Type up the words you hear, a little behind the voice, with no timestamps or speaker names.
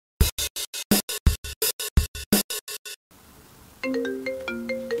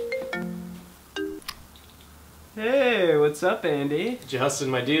Hey, what's up, Andy? Justin,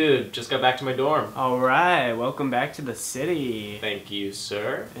 my dude, just got back to my dorm. Alright, welcome back to the city. Thank you,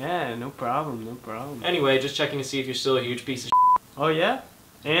 sir. Yeah, no problem, no problem. Anyway, just checking to see if you're still a huge piece of Oh yeah?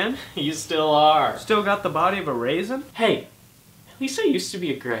 And? You still are. Still got the body of a raisin? Hey, at least I used to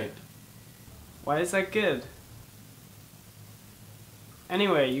be a grape. Why is that good?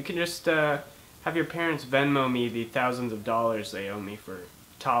 Anyway, you can just have your parents Venmo me the thousands of dollars they owe me for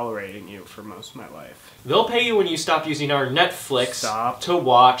tolerating you for most of my life. They'll pay you when you stop using our Netflix Stop. to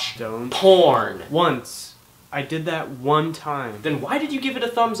watch Don't. porn. Once. I did that one time. Then why did you give it a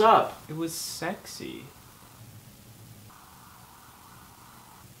thumbs up? It was sexy.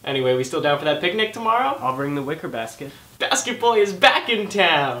 Anyway, we still down for that picnic tomorrow? I'll bring the wicker basket. Basketball is back in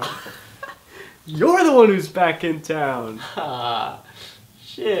town! You're the one who's back in town! Ah,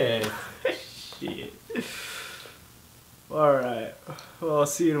 shit. Shit. Alright. Well, I'll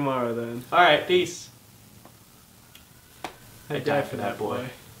see you tomorrow then. Alright, peace. I died for that boy.